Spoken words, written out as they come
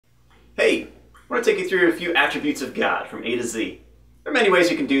I want to take you through a few attributes of God from A to Z. There are many ways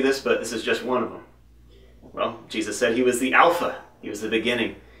you can do this, but this is just one of them. Well, Jesus said he was the Alpha. He was the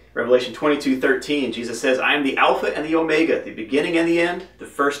beginning. Revelation 22:13, Jesus says, I am the Alpha and the Omega, the beginning and the end, the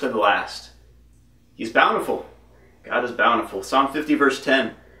first and the last. He's bountiful. God is bountiful. Psalm 50 verse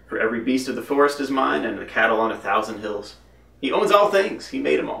 10, for every beast of the forest is mine, and the cattle on 1,000 hills. He owns all things. He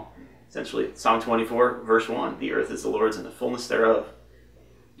made them all. Essentially, Psalm 24 verse 1, the earth is the Lord's and the fullness thereof.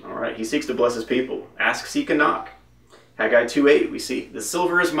 All right, he seeks to bless his people. Ask, seek, and knock. Haggai 2:8, we see, the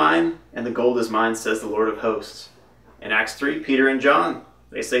silver is mine and the gold is mine, says the Lord of hosts. In Acts 3, Peter and John,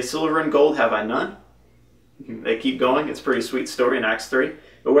 they say, silver and gold have I none. They keep going. It's a pretty sweet story in Acts 3.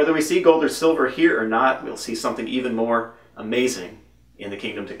 But whether we see gold or silver here or not, we'll see something even more amazing in the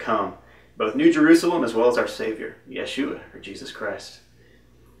kingdom to come. Both New Jerusalem as well as our Savior, Yeshua, or Jesus Christ.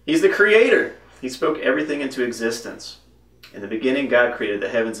 He's the Creator. He spoke everything into existence. In the beginning, God created the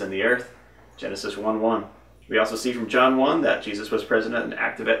heavens and the earth. Genesis 1:1. We also see from John 1 that Jesus was present and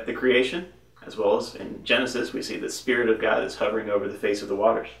active at the creation, as well as in Genesis, we see the Spirit of God is hovering over the face of the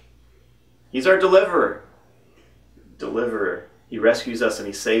waters. He's our deliverer. He rescues us and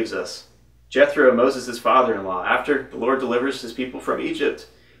he saves us. Jethro, Moses' father-in-law, after the Lord delivers his people from Egypt,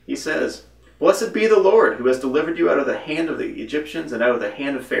 he says, blessed be the Lord who has delivered you out of the hand of the Egyptians and out of the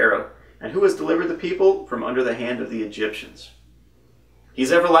hand of Pharaoh, and who has delivered the people from under the hand of the Egyptians.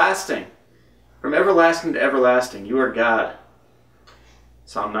 He's everlasting. From everlasting to everlasting, you are God.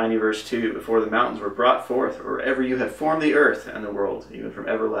 Psalm 90 verse 2, before the mountains were brought forth, or ever you have formed the earth and the world, even from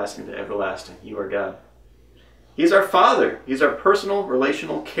everlasting to everlasting, you are God. He's our Father. He's our personal,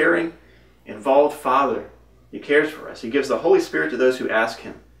 relational, caring, involved Father. He cares for us. He gives the Holy Spirit to those who ask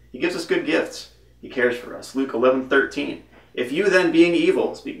him. He gives us good gifts. He cares for us. Luke 11:13, if you then, being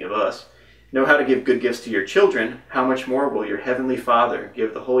evil, speaking of us, know how to give good gifts to your children, how much more will your heavenly Father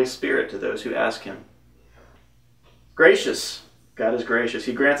give the Holy Spirit to those who ask him? Gracious. God is gracious.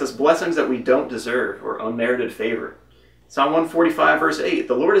 He grants us blessings that we don't deserve or unmerited favor. Psalm 145 verse 8,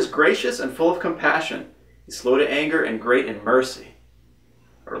 the Lord is gracious and full of compassion. He's slow to anger and great in mercy,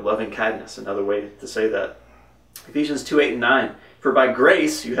 or loving kindness, another way to say that. Ephesians 2:8 and 9, for by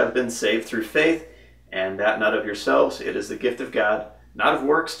grace you have been saved through faith, and that not of yourselves, it is the gift of God, not of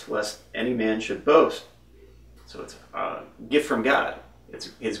works, lest any man should boast. So it's a gift from God.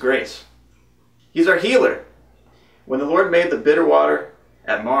 It's his grace. He's our healer. When the Lord made the bitter water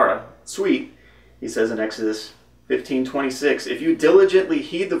at Marah sweet, he says in Exodus 15:26, if you diligently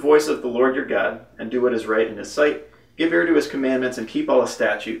heed the voice of the Lord your God, and do what is right in his sight, give ear to his commandments, and keep all his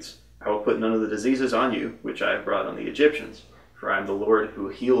statutes, I will put none of the diseases on you, which I have brought on the Egyptians, for I am the Lord who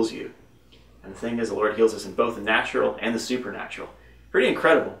heals you. And the thing is, the Lord heals us in both the natural and the supernatural. Pretty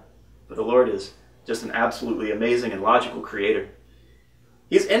incredible, but the Lord is just an absolutely amazing and logical creator.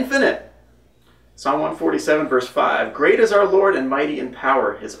 He's infinite. Psalm 147 verse 5, great is our Lord and mighty in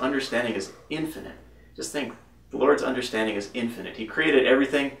power. His understanding is infinite. Just think, the Lord's understanding is infinite. He created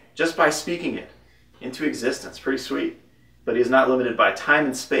everything just by speaking it into existence. Pretty sweet. But he is not limited by time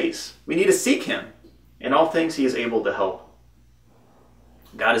and space. We need to seek him. In all things he is able to help.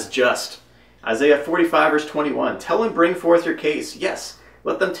 God is just. Isaiah 45 verse 21, tell him, bring forth your case. Yes,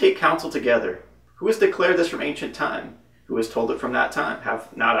 let them take counsel together. Who has declared this from ancient time? Who has told it from that time?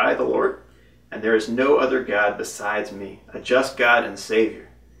 Have not I the Lord? And there is no other God besides me, a just God and Savior.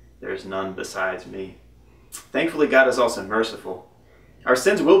 There is none besides me. Thankfully, God is also merciful. Our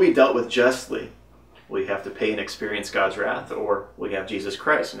sins will be dealt with justly. We have to pay and experience God's wrath, or we have Jesus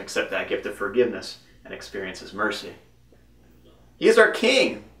Christ and accept that gift of forgiveness and experience his mercy. He is our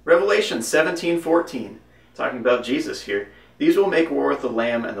King. Revelation 17:14, talking about Jesus here. These will make war with the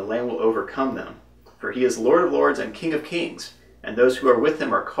Lamb, and the Lamb will overcome them. For he is Lord of lords and King of kings, and those who are with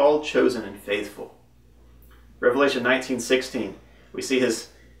him are called, chosen, and faithful. Revelation 19:16, we see his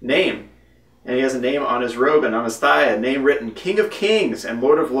name, and he has a name on his robe and on his thigh, a name written, King of kings and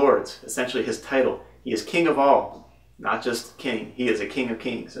Lord of lords, essentially his title. He is King of all, not just King. He is a King of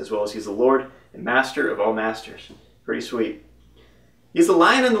kings, as well as he's the Lord and Master of all masters. Pretty sweet. He's the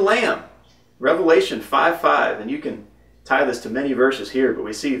Lion and the Lamb. Revelation 5:5, and you can tie this to many verses here, but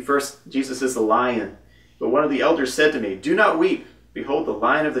we see first Jesus is the Lion. But one of the elders said to me, do not weep. Behold, the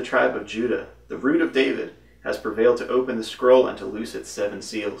Lion of the tribe of Judah, the root of David, has prevailed to open the scroll and to loose its 7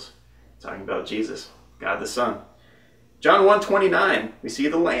 seals. Talking about Jesus, God the Son. John 1:29, we see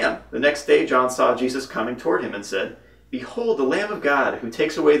the Lamb. The next day John saw Jesus coming toward him and said, behold, the Lamb of God who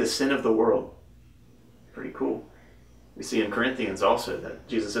takes away the sin of the world. Pretty cool. We see in Corinthians also that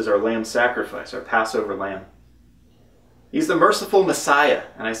Jesus is our lamb sacrifice, our Passover lamb. He's the merciful Messiah,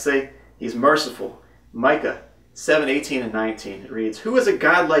 and I say he's merciful. Micah 7:18 and 19, it reads, who is a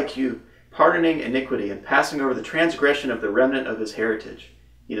God like you, pardoning iniquity and passing over the transgression of the remnant of his heritage.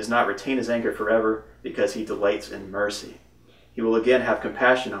 He does not retain his anger forever, because he delights in mercy. He will again have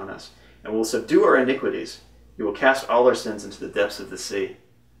compassion on us, and will subdue our iniquities. He will cast all our sins into the depths of the sea.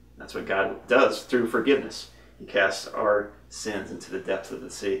 That's what God does through forgiveness. He casts our sins into the depths of the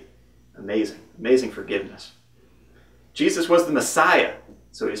sea. Amazing, amazing forgiveness. Jesus was the Messiah,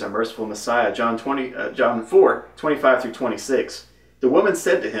 so he's our merciful Messiah. John 4, 25 through 26. The woman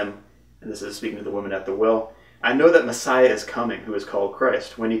said to him, and this is speaking to the woman at the well, I know that Messiah is coming, who is called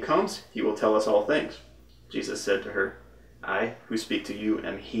Christ. When he comes, he will tell us all things. Jesus said to her, I, who speak to you,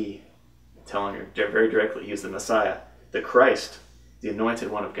 am he. Telling her very directly, he is the Messiah, the Christ, the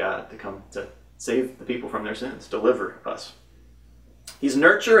anointed one of God, to come to save the people from their sins, deliver us. He's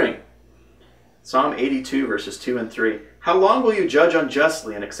nurturing. Psalm 82, verses 2 and 3. How long will you judge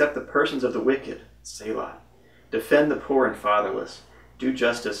unjustly and accept the persons of the wicked? Selah. Defend the poor and fatherless. Do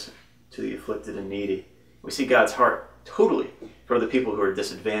justice to the afflicted and needy. We see God's heart totally for the people who are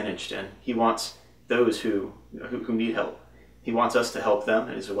disadvantaged, and he wants those who need help. He wants us to help them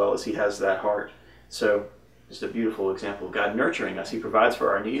as well as he has that heart. So just a beautiful example of God nurturing us. He provides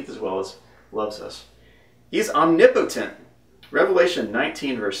for our needs as well as loves us. He's omnipotent. Revelation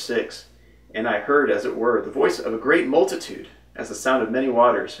 19, verse 6. And I heard, as it were, the voice of a great multitude, as the sound of many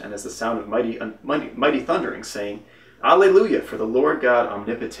waters, and as the sound of mighty thundering, saying, Alleluia, for the Lord God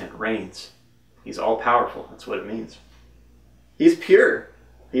omnipotent reigns. He's all-powerful. That's what it means. He's pure.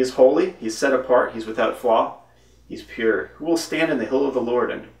 He is holy. He's set apart. He's without flaw. He's pure. Who will stand in the hill of the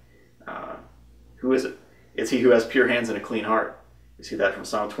Lord? And who is it? It's he who has pure hands and a clean heart. We see that from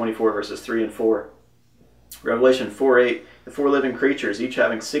Psalm 24, verses 3 and 4. Revelation 4:8, the four living creatures, each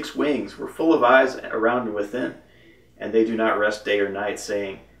having 6 wings, were full of eyes around and within, and they do not rest day or night,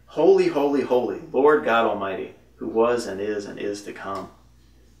 saying, Holy, holy, holy, Lord God Almighty, who was and is to come.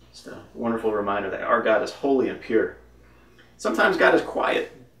 Just a wonderful reminder that our God is holy and pure. Sometimes God is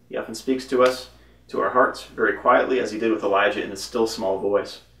quiet. He often speaks to us, to our hearts, very quietly, as he did with Elijah in a still small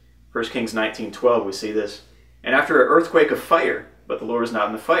voice. 1 Kings 19:12, we see this. And after an earthquake of fire, but the Lord is not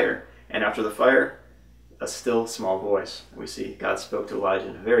in the fire, and after the fire, a still small voice. We see God spoke to Elijah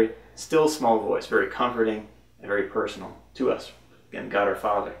in a very still small voice, very comforting and very personal to us. Again, God our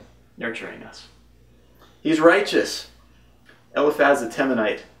Father, nurturing us. He's righteous. Eliphaz the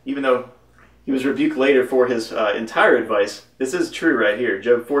Temanite, even though he was rebuked later for his entire advice, this is true right here.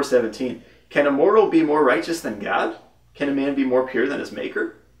 Job 4:17. Can a mortal be more righteous than God? Can a man be more pure than his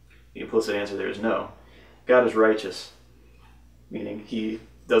maker? The implicit answer there is no. God is righteous, meaning he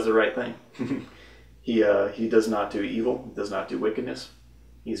does the right thing. He does not do evil, does not do wickedness.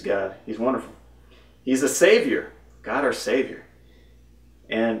 He's God. He's wonderful. He's a Savior, God our Savior.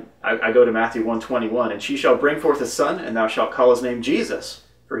 And I go to Matthew 1:21, and she shall bring forth a son, and thou shalt call his name Jesus,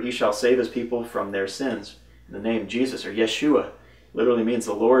 for he shall save his people from their sins. And the name Jesus, or Yeshua, literally means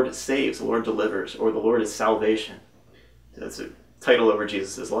the Lord saves, the Lord delivers, or the Lord is salvation. That's a title over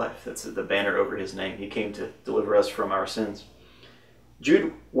Jesus' life. That's the banner over his name. He came to deliver us from our sins.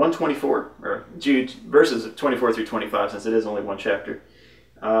 Jude 1:24, or Jude verses 24 through 25, since it is only one chapter.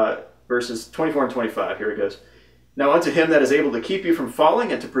 Verses 24 and 25, here it goes. Now unto him that is able to keep you from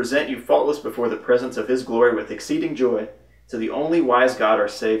falling and to present you faultless before the presence of his glory with exceeding joy, to the only wise God our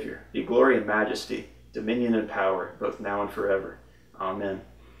Savior, be glory and majesty, dominion and power, both now and forever. Amen.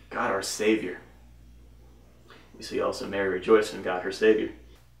 God our Savior. We see also Mary rejoicing in God her Savior.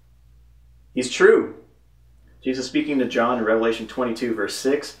 He's true. Jesus speaking to John in Revelation 22, verse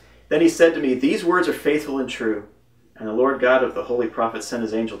 6, Then he said to me, These words are faithful and true. And the Lord God of the holy prophets sent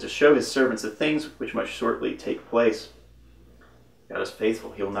his angel to show his servants the things which must shortly take place. God is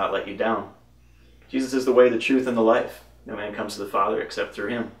faithful. He will not let you down. Jesus is the way, the truth, and the life. No man comes to the Father except through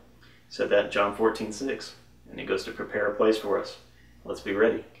him. He said that in John 14:6. And he goes to prepare a place for us. Let's be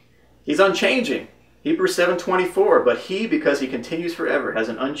ready. He's unchanging. Hebrews 7:24. But he, because he continues forever, has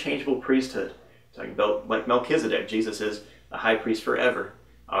an unchangeable priesthood. Talking about like Melchizedek, Jesus is a high priest forever,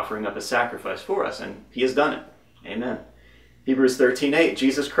 offering up a sacrifice for us, and he has done it. Amen. Hebrews 13:8.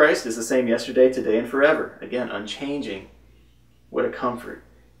 Jesus Christ is the same yesterday, today, and forever. Again, unchanging. What a comfort.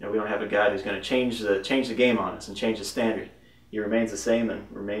 You know, we don't have a God who's going to change the game on us and change the standard. He remains the same and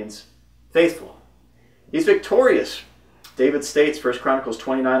remains faithful. He's victorious. David states, 1 Chronicles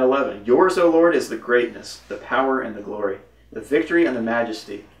 29:11, Yours, O Lord, is the greatness, the power, and the glory, the victory and the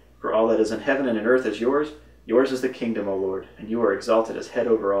majesty. For all that is in heaven and in earth is yours. Yours is the kingdom, O Lord, and you are exalted as head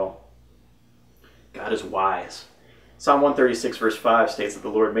over all. God is wise. Psalm 136, verse 5 states that the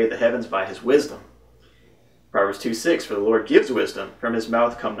Lord made the heavens by his wisdom. Proverbs 2:6, For the Lord gives wisdom. From his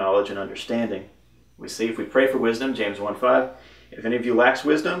mouth come knowledge and understanding. We see if we pray for wisdom, James 1:5, If any of you lacks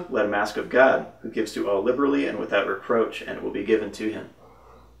wisdom, let him ask of God, who gives to all liberally and without reproach, and it will be given to him.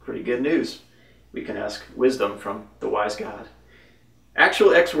 Pretty good news. We can ask wisdom from the wise God.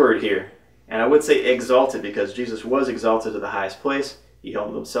 Actual X word here, and I would say exalted because Jesus was exalted to the highest place. He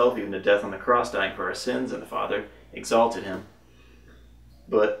humbled himself even to death on the cross, dying for our sins, and the Father exalted him.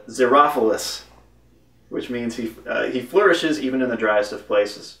 But Zerophilos, which means he flourishes even in the driest of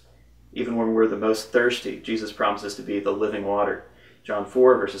places. Even when we're the most thirsty, Jesus promises to be the living water. John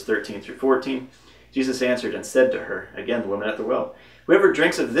 4, verses 13 through 14. Jesus answered and said to her, again, the woman at the well, whoever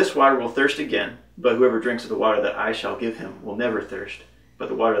drinks of this water will thirst again, but whoever drinks of the water that I shall give him will never thirst. But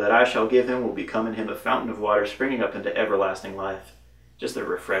the water that I shall give him will become in him a fountain of water springing up into everlasting life. Just the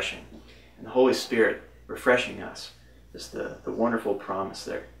refreshing. And the Holy Spirit refreshing us. Just the wonderful promise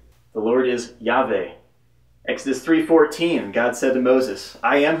there. The Lord is Yahweh. Exodus 3:14, God said to Moses,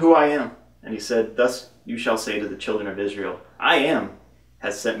 I am who I am. And he said, thus you shall say to the children of Israel, I am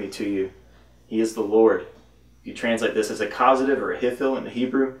has sent me to you. He is the Lord. If you translate this as a causative or a hifil in the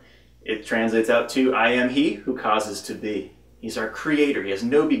Hebrew, it translates out to, I am he who causes to be. He's our creator. He has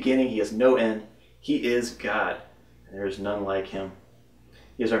no beginning. He has no end. He is God. And there is none like him.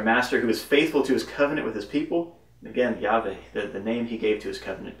 He is our master who is faithful to his covenant with his people. And again, Yahweh, the name he gave to his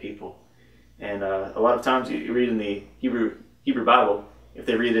covenant people. And a lot of times you read in the Hebrew Bible, if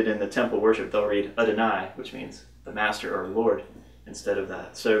they read it in the temple worship, they'll read Adonai, which means the master or Lord, instead of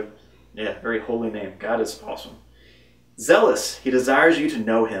that. So, yeah, very holy name. God is awesome. Zealous, he desires you to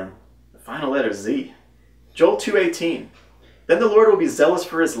know him. The final letter, Z. Joel 2:18. Then the Lord will be zealous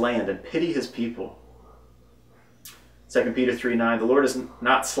for his land and pity his people. 2 Peter 3:9. The Lord is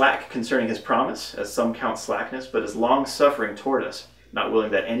not slack concerning his promise, as some count slackness, but is long-suffering toward us, not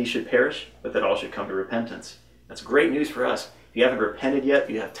willing that any should perish, but that all should come to repentance. That's great news for us. If you haven't repented yet,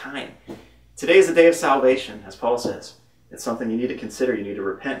 you have time. Today is the day of salvation, as Paul says. It's something you need to consider. You need to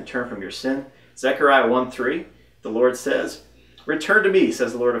repent and turn from your sin. Zechariah 1:3, the Lord says, return to me,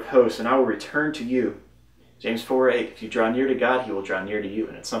 says the Lord of hosts, and I will return to you. James 4:8, if you draw near to God, he will draw near to you.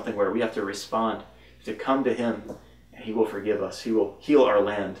 And it's something where we have to respond, to come to him, and he will forgive us. He will heal our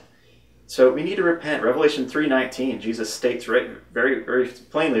land. So we need to repent. Revelation 3:19, Jesus states very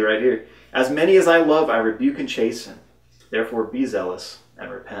plainly right here, as many as I love, I rebuke and chasten. Therefore be zealous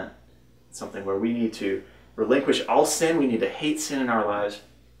and repent. It's something where we need to relinquish all sin. We need to hate sin in our lives.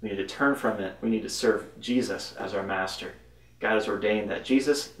 We need to turn from it. We need to serve Jesus as our master. God has ordained that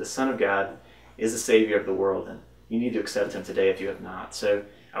Jesus, the Son of God, is the Savior of the world, and you need to accept him today if you have not. So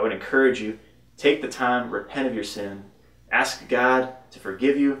I would encourage you, take the time, repent of your sin, ask God to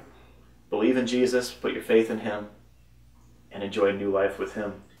forgive you, believe in Jesus, put your faith in him, and enjoy a new life with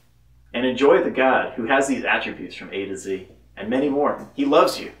him. And enjoy the God who has these attributes from A to Z, and many more. He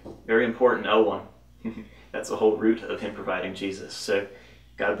loves you. Very important, L1. That's the whole root of him providing Jesus. So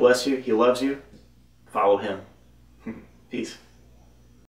God bless you. He loves you. Follow him. Peace.